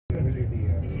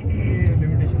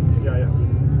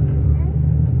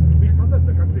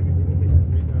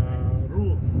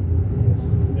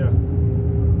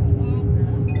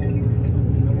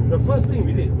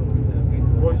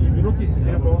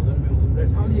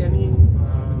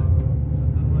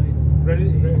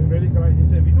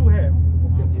radicalization. We do have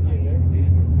pockets in here,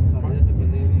 but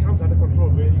it comes under control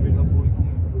very well.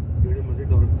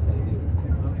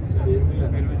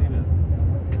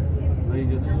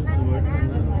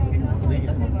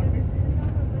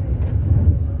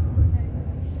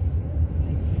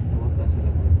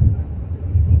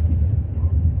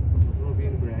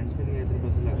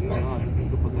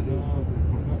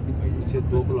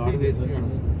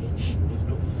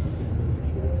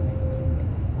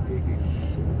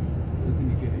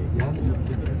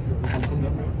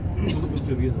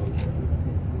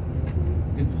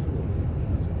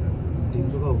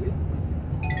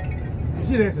 You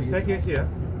see there's a staircase here.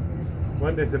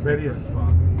 One, there's a barrier.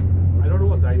 I don't know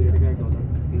what's the idea.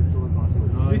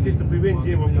 This is to prevent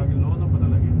jaywalking.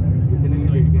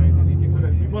 So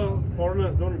that people,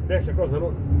 foreigners, don't dash across the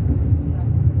road.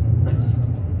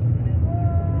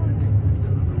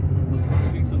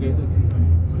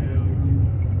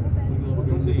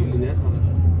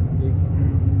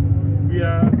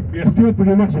 We are still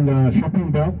pretty much in the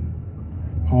shopping belt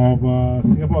of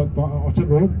Singapore Orchard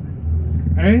Road,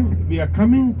 and we are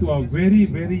coming to a very,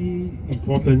 very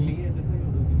important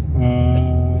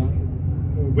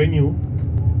venue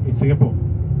in Singapore.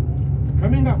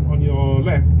 Coming up on your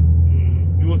left,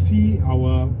 you will see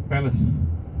our palace,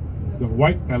 the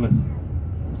White Palace.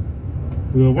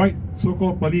 The white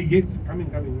so-called pearly gates,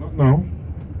 coming, not now.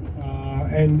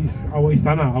 And it's our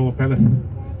istana, our palace.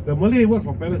 The Malay word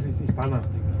for palace is istana.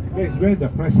 That is where the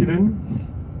president,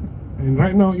 and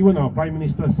right now even our prime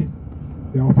minister sits.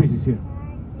 Their office is here.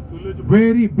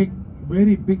 Very big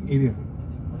area.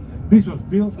 This was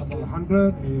built about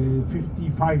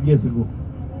 155 years ago.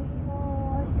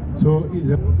 So it's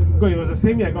it was the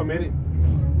same year I got married.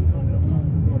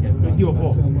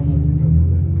 2004.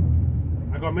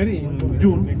 I got married in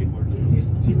June.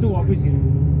 He took office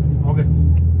in August.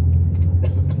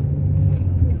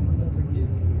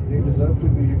 They deserve to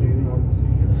be retained on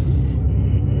position.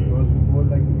 Because before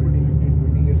like 20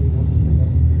 years, we want to set up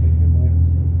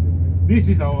election. This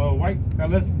is our White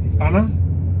Palace Istana,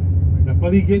 the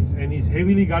pearly gates, and is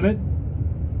heavily guarded.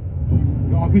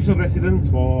 The official residence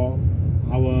for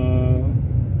our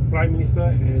Prime Minister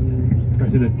and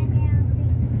President.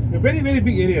 A very, very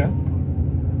big area.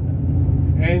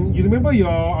 And you remember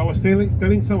I was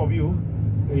telling some of you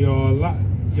your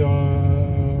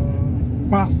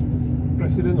past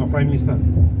President or Prime Minister,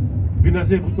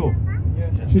 Binazir Bhutto.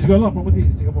 She's got a lot of properties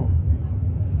in Singapore.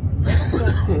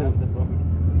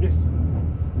 Yes.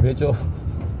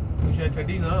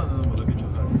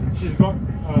 She's got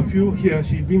a few here.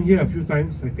 She's been here a few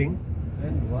times, I think.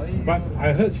 But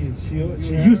I heard she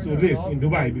used to live in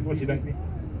Dubai before she died.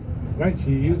 Right?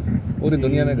 She used to live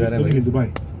in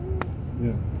Dubai.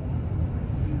 Yeah.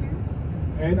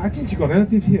 And I think she got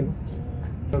relatives here.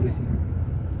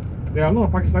 There are a lot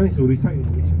of Pakistanis who reside in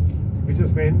Malaysia.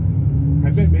 Businessmen, I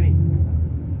bet many.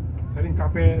 Selling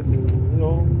carpets,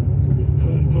 clothes,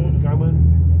 garments,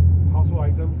 household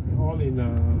items, all in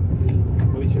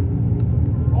Malaysia.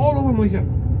 All over Malaysia,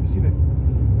 you see that.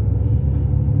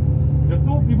 The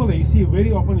two people that you see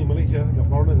very often in Malaysia, the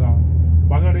foreigners, are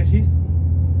Bangladeshis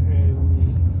and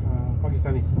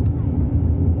Pakistanis.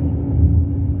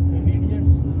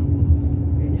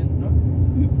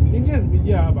 Indians,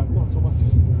 yeah, but not so much.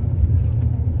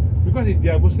 Because they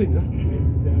are Muslims,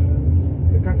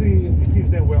 the country receives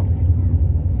them well.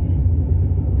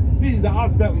 This is the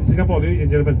arts belt in Singapore, ladies and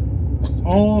gentlemen.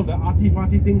 All the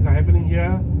arty-farty things are happening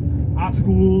here. Art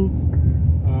schools,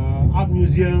 art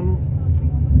museums,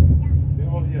 they're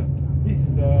all here. This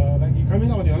is the, like you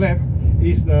coming out on your left,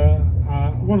 is the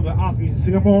one of the arts museums,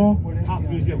 Singapore Arts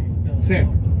Museum, SAM,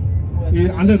 is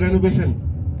under renovation.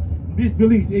 This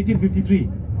building is 1853.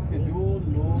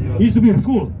 It used to be a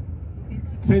school,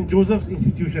 St. Joseph's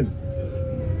Institution.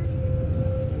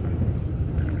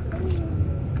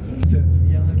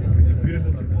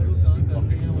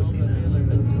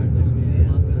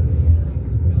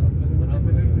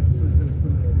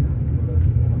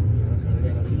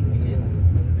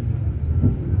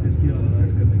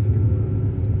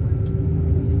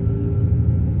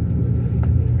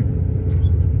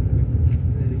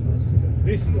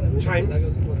 This chime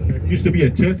used to be a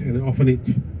church and an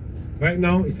orphanage. Right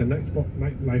now, it's a night spot,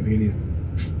 nightlife area.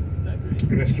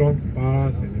 Restaurants,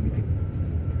 bars, and everything.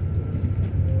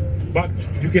 But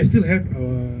you can still have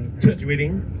a church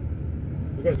wedding,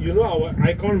 because you know our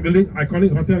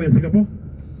iconic hotel in Singapore.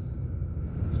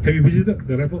 Have you visited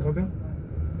the Raffles Hotel?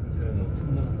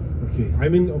 Okay, I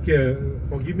mean, okay,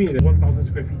 forgive me, 1,000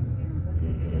 square feet.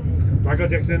 Michael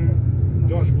Jackson,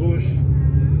 George Bush,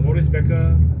 Maurice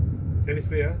Becker, tennis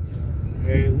player,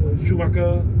 and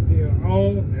Schumacher, they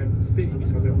all have stay in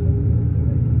this hotel.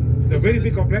 It's a very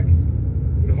big complex,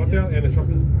 the hotel and a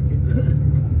shopping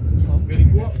arcade. When you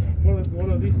go up, one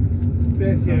of these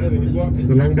stairs here, when you go up, is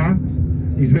the long bar,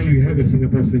 is where you have your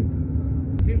Singapore swing.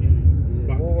 See?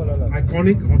 But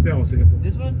iconic hotel of Singapore.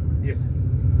 This one? Yes.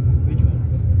 Which one?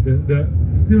 The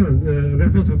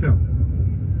Raffles Hotel.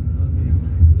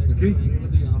 Okay?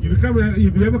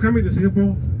 If you ever come into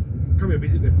Singapore, come and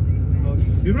visit them. Okay.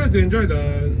 You don't have to enjoy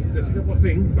the Singapore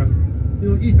thing, but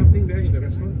eat something there in the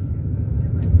restaurant.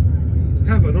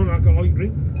 Have a non-alcoholic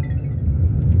drink.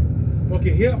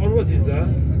 Okay, here onwards is the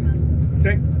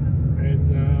tech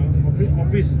and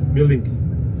office buildings.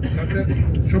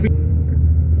 Shopping.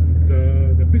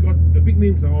 The big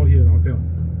names are all here in the hotels.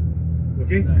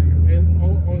 Okay, and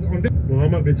on that,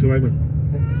 Muhammad bin Sulaiman.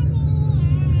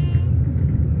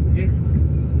 Okay,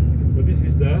 so this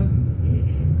is the.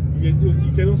 You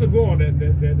can also go on that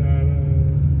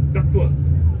duck tour,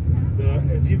 the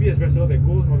amphibious vessel that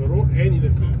goes on the road and in the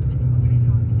sea,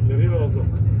 the river also.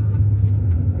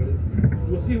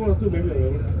 We'll see one or two maybe on the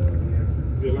road,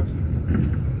 if you're lucky.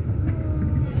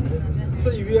 So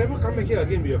if you ever come back here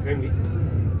again with your family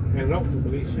and route to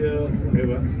Malaysia,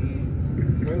 whatever,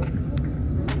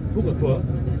 book a tour.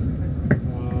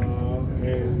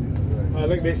 And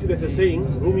like there's a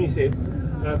saying, Rumi said,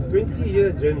 a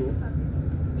 20-year journey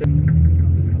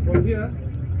from here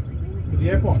to the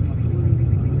airport.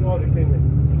 It's all reclaimed.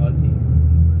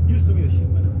 Used to be a ship.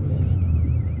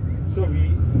 So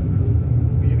we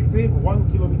reclaimed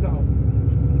 1 kilometer out.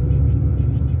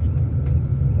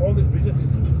 All these bridges you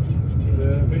see,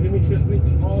 the Benjamin Sheares Bridge,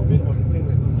 all built on reclaimed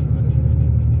land.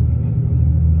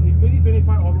 In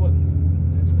 2025 onwards,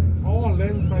 all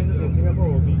land prices in Singapore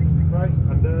will be priced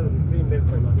under reclaimed land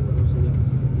prices.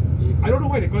 I don't know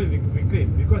why they call it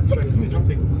reclaim, because if I do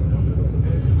something,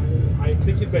 I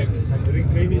take it back,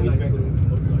 reclaiming it back.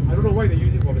 I don't know why they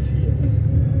use it for the sea.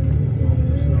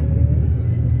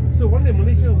 So one day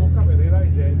Malaysia woke up and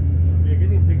realized that we are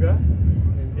getting bigger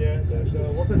and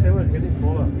the water channel is getting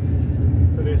smaller.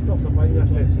 So they stopped supplying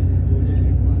us land.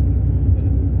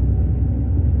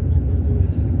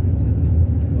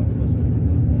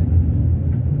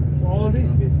 So all this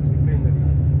is reclaimed land.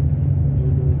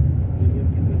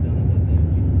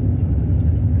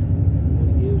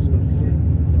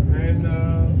 And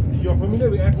you're familiar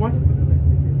with F1?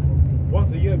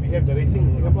 Once a year we have the racing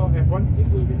in Singapore, F1. This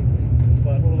is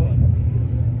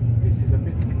the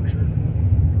pit.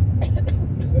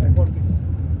 This is the F1 pit.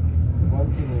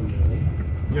 Once in a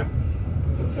year. Yeah.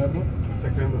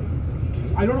 September.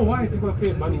 I don't know why people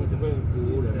pay money to go and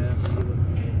do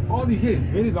that. All you hear is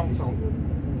very loud sound.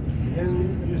 And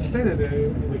you stand in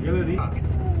the gallery,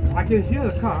 I can hear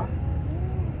the car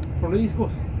from the East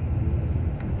Coast.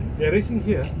 They're racing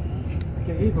here. I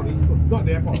can hear it from the East Coast, not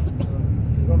the airport.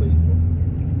 Not the East Coast.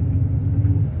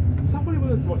 Somebody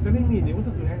was telling me they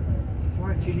wanted to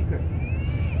try chili crab.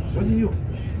 What did you?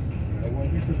 I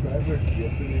wanted to try, but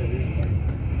yesterday I didn't find.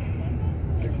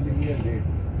 Actually, we are late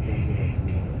from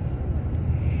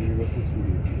the Universal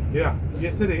Studio. Yeah,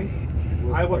 yesterday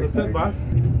I was the third bus.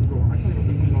 Bro, I thought it was a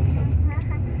really long time.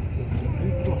 I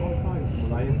need to go how far is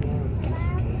Malay?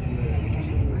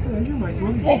 I said, I think my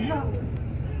trolley is yeah.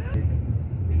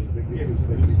 Yes.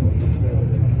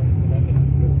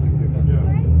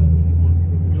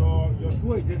 Your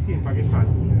tour agency in Pakistan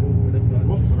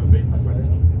works on a big budget.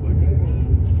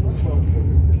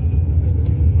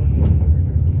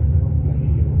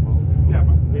 Yeah,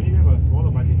 but when you have a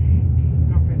smaller budget, you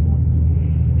can't pay more.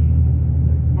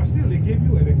 But still, they gave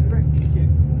you an express ticket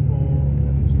for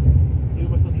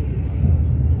Universal Studios.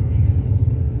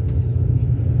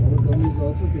 Our company is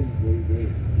also been very good.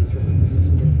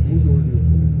 Who told you?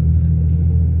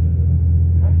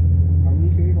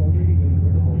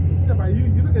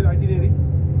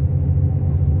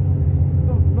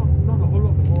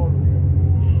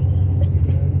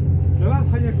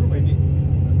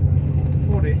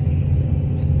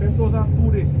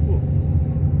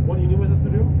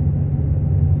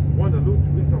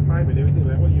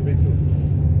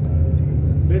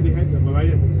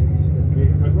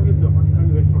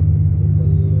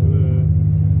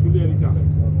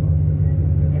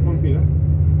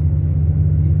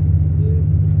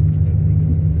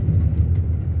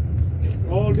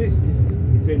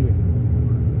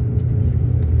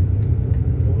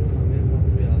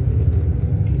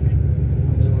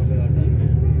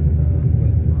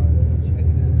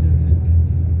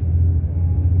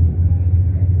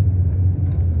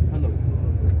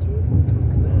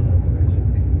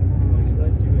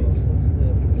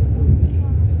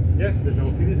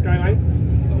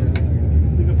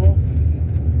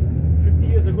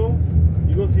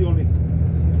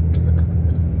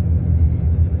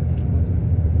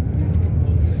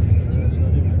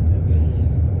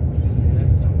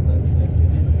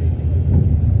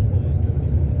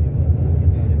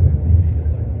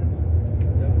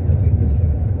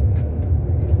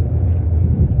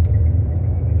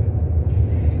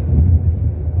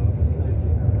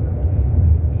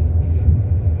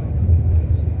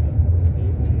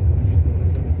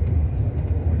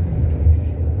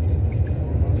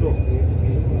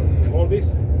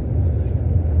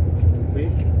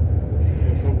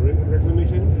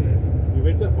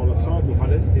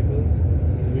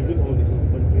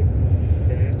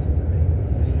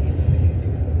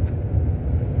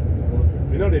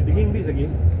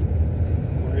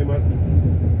 MRT.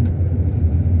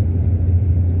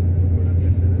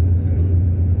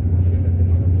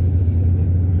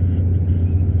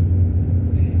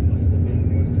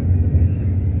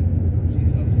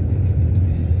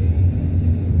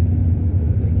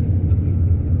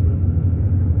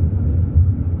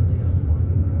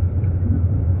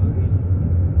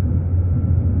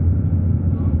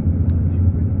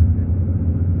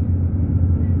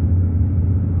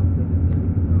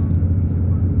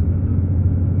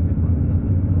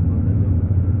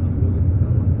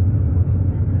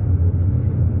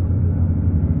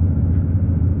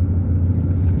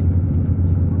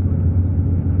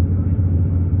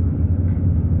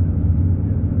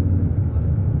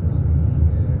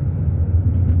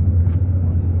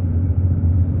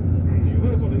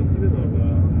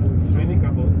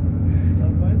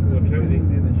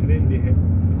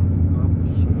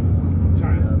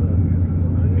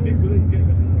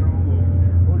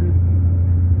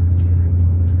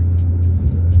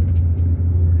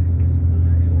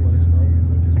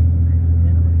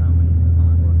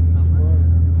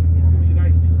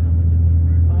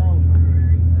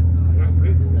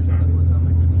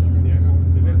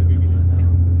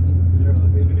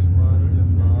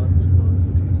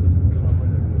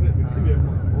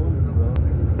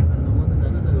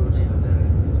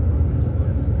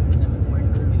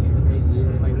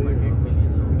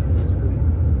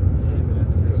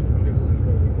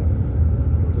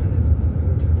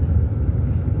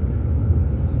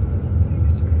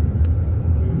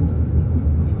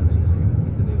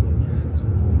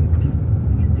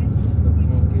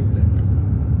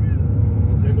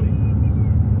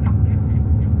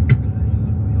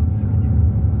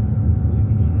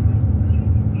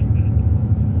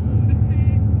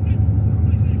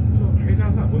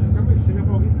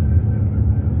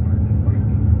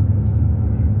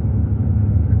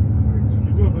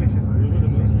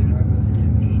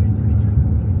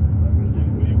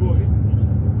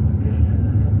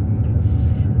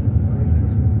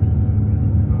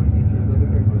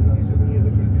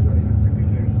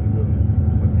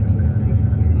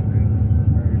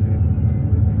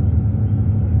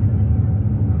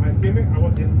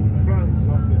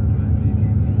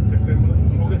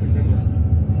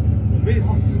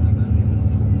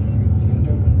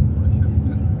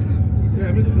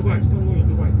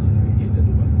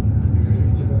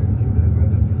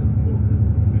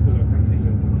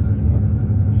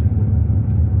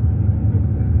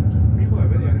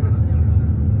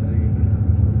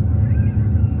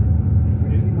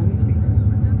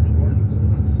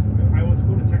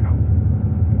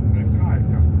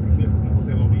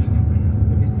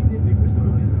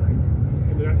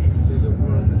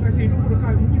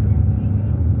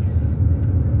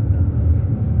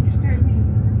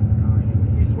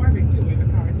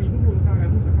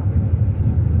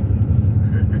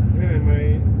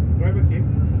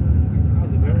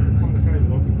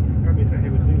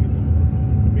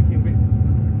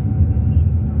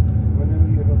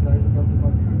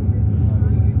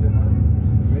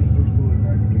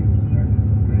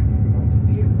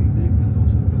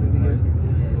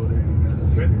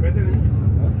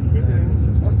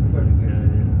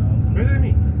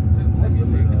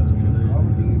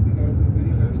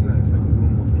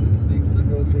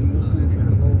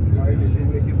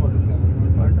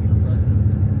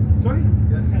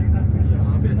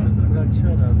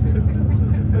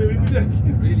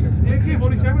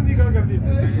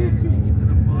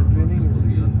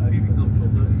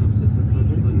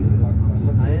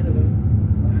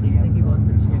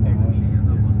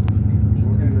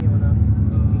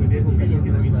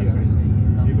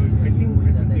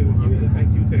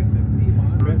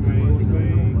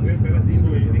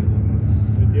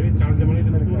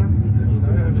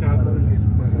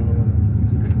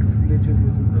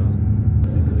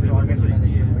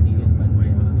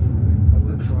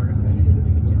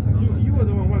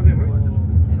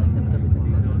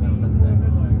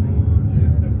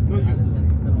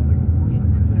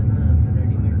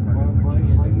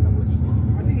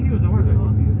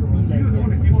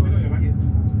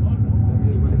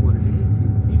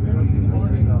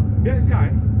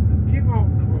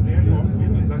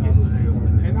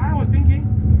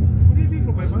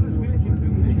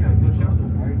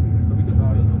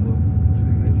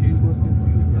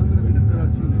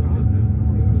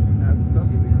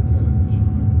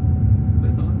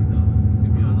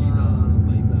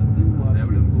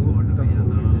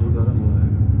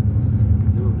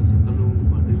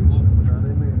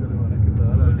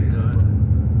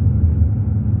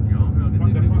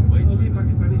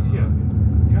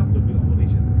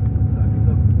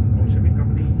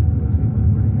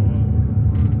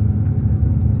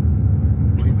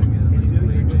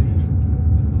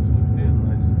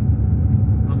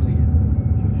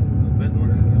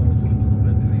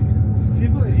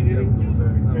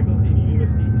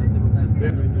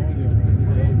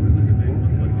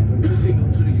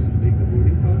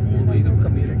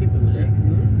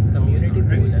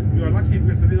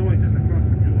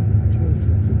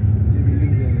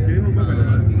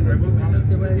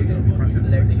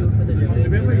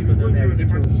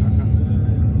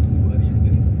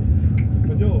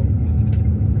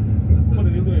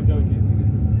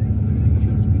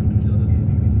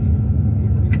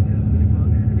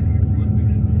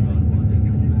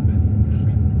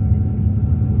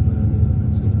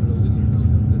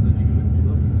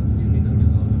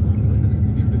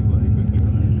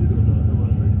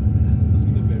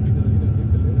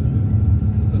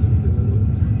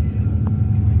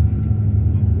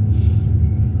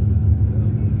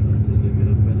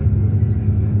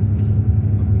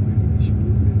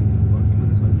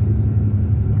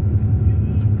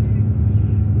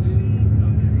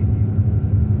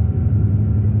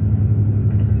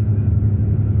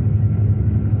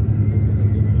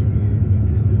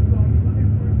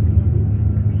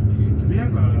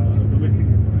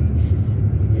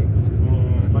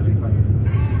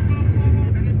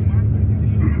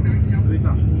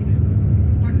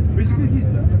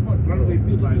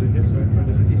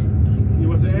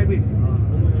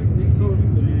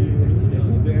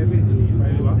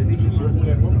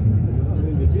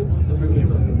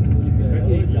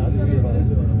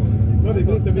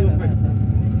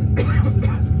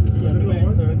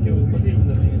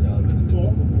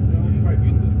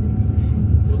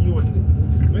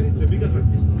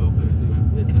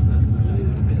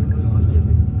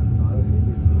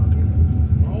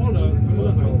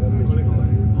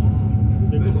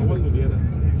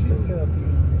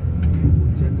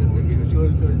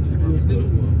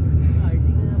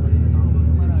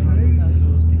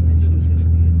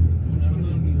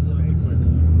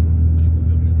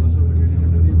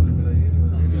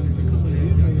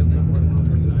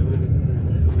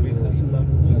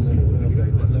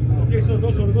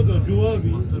 jewel,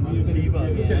 we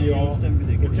look at your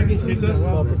check-in status,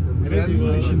 and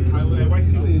then I will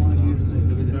advise you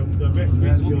the best way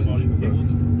to go about it. Okay?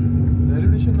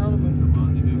 Validation now,